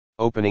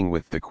Opening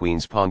with the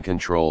queen's pawn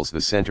controls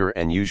the center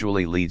and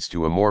usually leads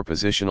to a more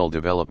positional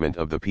development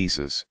of the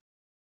pieces.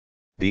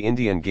 The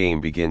Indian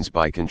game begins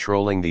by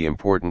controlling the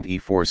important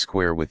e4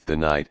 square with the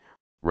knight,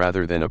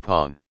 rather than a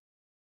pawn.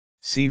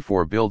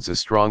 c4 builds a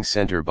strong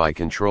center by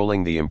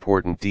controlling the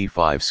important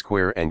d5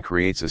 square and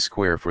creates a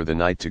square for the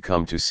knight to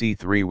come to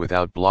c3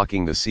 without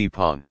blocking the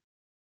c-pawn.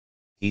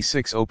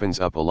 e6 opens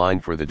up a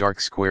line for the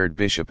dark squared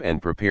bishop and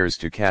prepares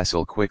to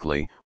castle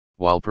quickly,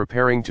 while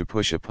preparing to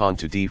push a pawn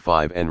to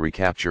d5 and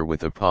recapture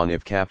with a pawn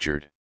if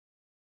captured.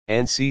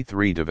 And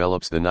c3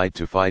 develops the knight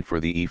to fight for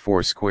the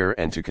e4 square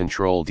and to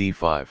control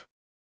d5.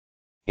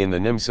 In the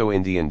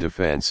Nimzo-Indian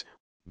defense,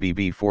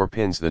 bb4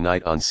 pins the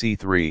knight on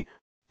c3,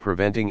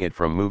 preventing it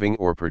from moving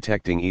or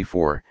protecting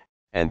e4,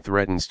 and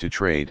threatens to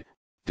trade,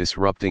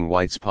 disrupting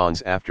white's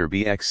pawns after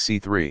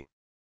bxc3.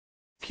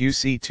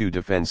 qc2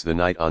 defends the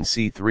knight on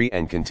c3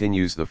 and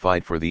continues the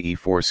fight for the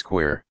e4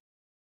 square.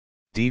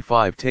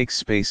 d5 takes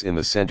space in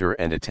the center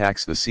and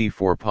attacks the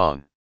c4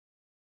 pawn.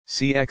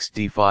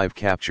 cxd5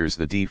 captures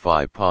the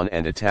d5 pawn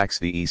and attacks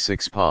the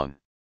e6 pawn.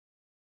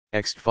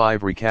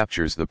 xd5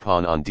 recaptures the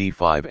pawn on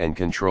d5 and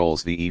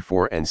controls the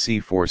e4 and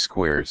c4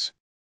 squares.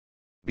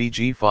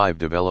 bg5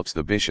 develops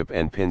the bishop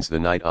and pins the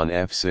knight on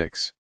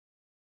f6.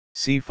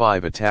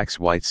 c5 attacks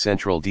white's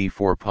central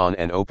d4 pawn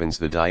and opens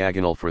the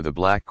diagonal for the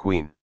black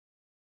queen.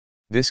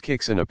 This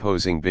kicks an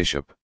opposing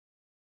bishop.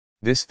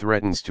 This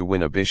threatens to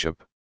win a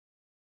bishop.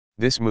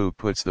 This move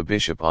puts the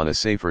bishop on a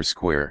safer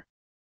square.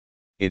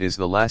 It is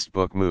the last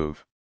book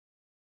move.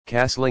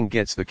 Castling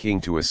gets the king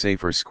to a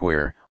safer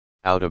square,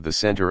 out of the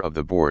center of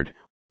the board,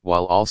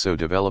 while also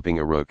developing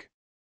a rook.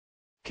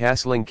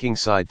 Castling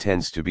kingside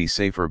tends to be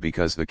safer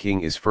because the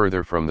king is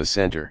further from the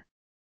center.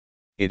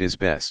 It is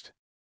best.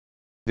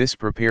 This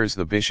prepares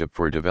the bishop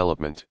for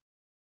development.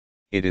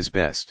 It is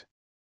best.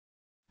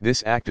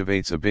 This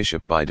activates a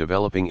bishop by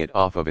developing it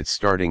off of its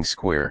starting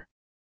square.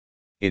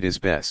 It is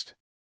best.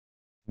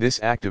 This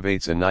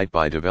activates a knight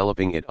by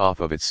developing it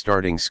off of its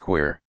starting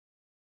square.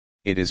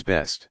 It is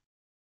best.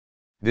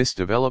 This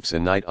develops a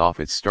knight off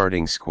its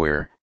starting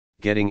square,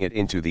 getting it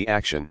into the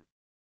action.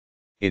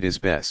 It is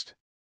best.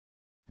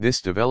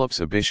 This develops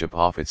a bishop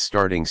off its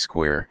starting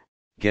square,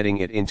 getting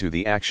it into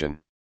the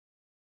action.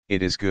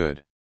 It is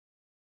good.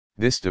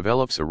 This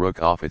develops a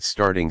rook off its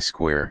starting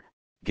square,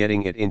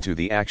 getting it into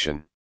the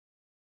action.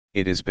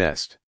 It is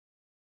best.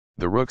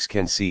 The rooks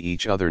can see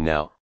each other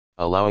now,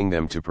 allowing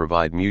them to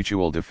provide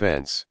mutual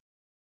defense.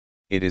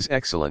 It is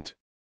excellent.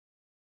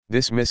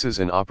 This misses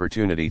an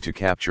opportunity to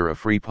capture a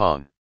free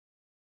pawn.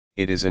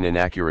 It is an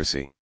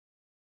inaccuracy.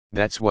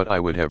 That's what I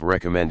would have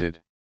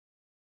recommended.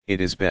 It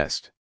is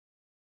best.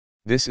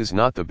 This is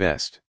not the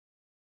best.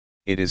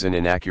 It is an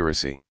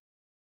inaccuracy.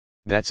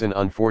 That's an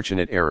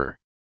unfortunate error.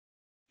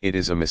 It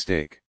is a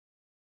mistake.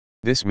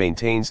 This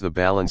maintains the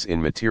balance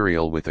in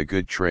material with a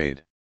good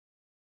trade.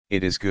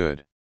 It is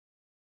good.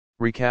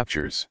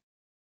 Recaptures.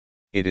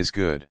 It is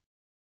good.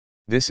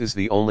 This is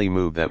the only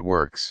move that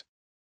works.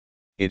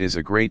 It is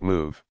a great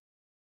move.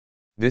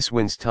 This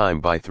wins time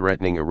by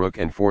threatening a rook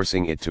and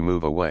forcing it to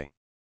move away.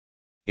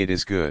 It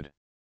is good.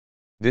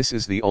 This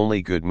is the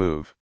only good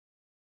move.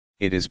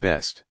 It is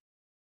best.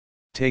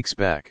 Takes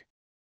back.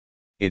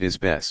 It is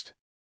best.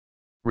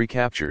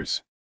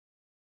 Recaptures.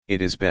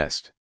 It is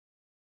best.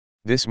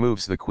 This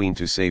moves the queen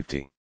to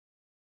safety.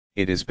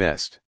 It is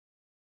best.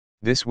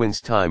 This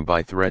wins time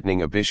by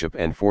threatening a bishop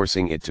and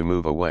forcing it to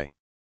move away.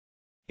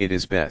 It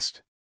is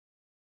best.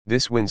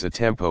 This wins a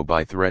tempo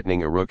by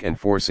threatening a rook and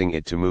forcing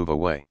it to move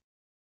away.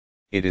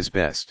 It is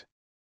best.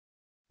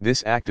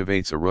 This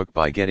activates a rook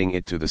by getting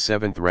it to the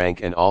 7th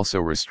rank and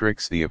also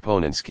restricts the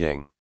opponent's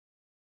king.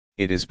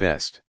 It is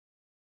best.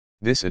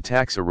 This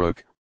attacks a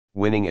rook,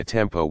 winning a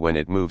tempo when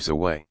it moves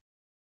away.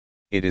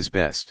 It is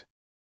best.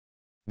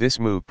 This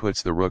move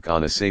puts the rook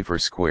on a safer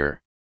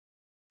square.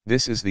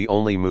 This is the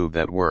only move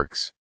that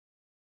works.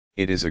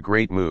 It is a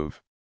great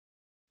move.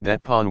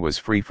 That pawn was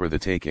free for the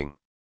taking.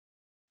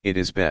 It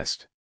is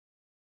best.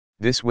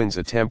 This wins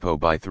a tempo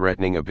by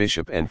threatening a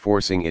bishop and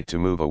forcing it to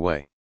move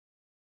away.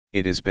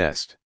 It is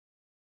best.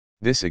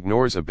 This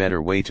ignores a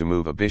better way to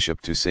move a bishop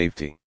to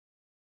safety.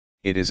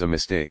 It is a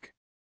mistake.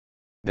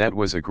 That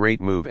was a great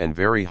move and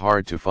very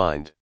hard to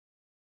find.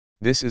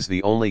 This is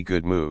the only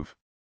good move.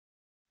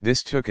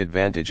 This took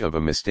advantage of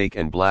a mistake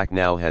and black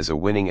now has a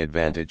winning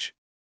advantage.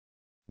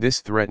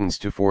 This threatens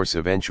to force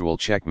eventual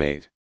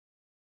checkmate.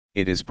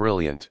 It is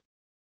brilliant.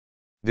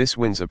 This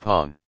wins a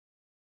pawn.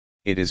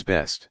 It is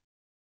best.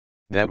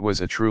 That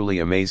was a truly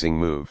amazing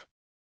move.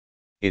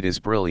 It is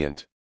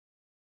brilliant.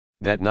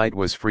 That knight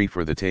was free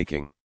for the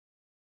taking.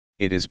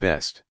 It is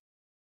best.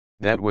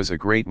 That was a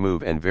great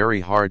move and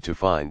very hard to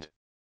find.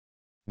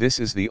 This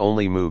is the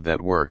only move that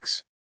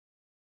works.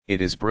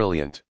 It is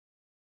brilliant.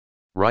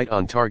 Right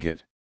on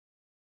target.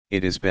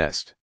 It is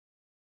best.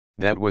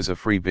 That was a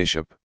free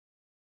bishop.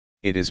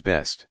 It is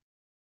best.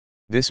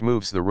 This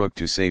moves the rook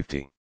to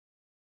safety.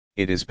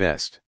 It is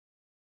best.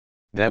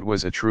 That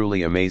was a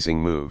truly amazing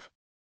move.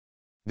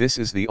 This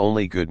is the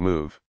only good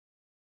move.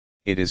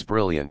 It is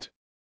brilliant.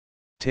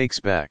 Takes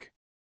back.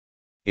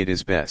 It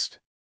is best.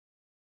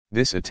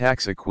 This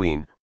attacks a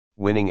queen,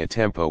 winning a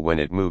tempo when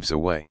it moves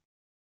away.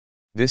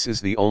 This is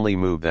the only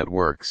move that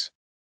works.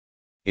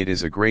 It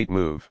is a great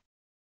move.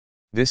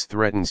 This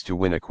threatens to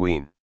win a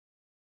queen.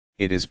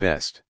 It is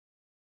best.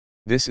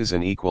 This is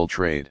an equal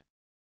trade.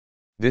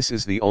 This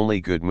is the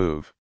only good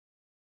move.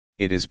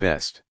 It is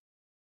best.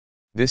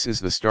 This is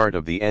the start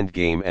of the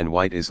endgame and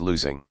white is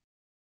losing.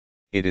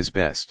 It is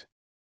best.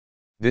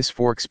 This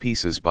forks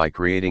pieces by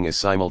creating a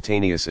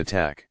simultaneous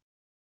attack.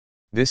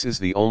 This is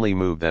the only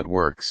move that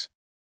works.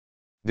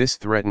 This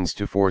threatens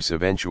to force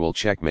eventual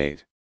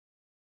checkmate.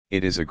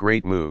 It is a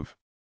great move.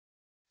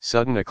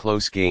 Sudden a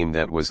close game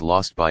that was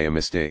lost by a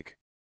mistake.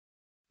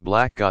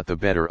 Black got the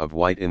better of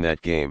white in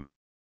that game.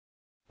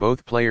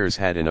 Both players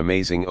had an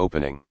amazing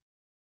opening.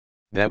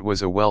 That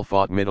was a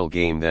well-fought middle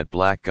game that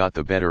Black got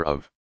the better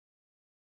of.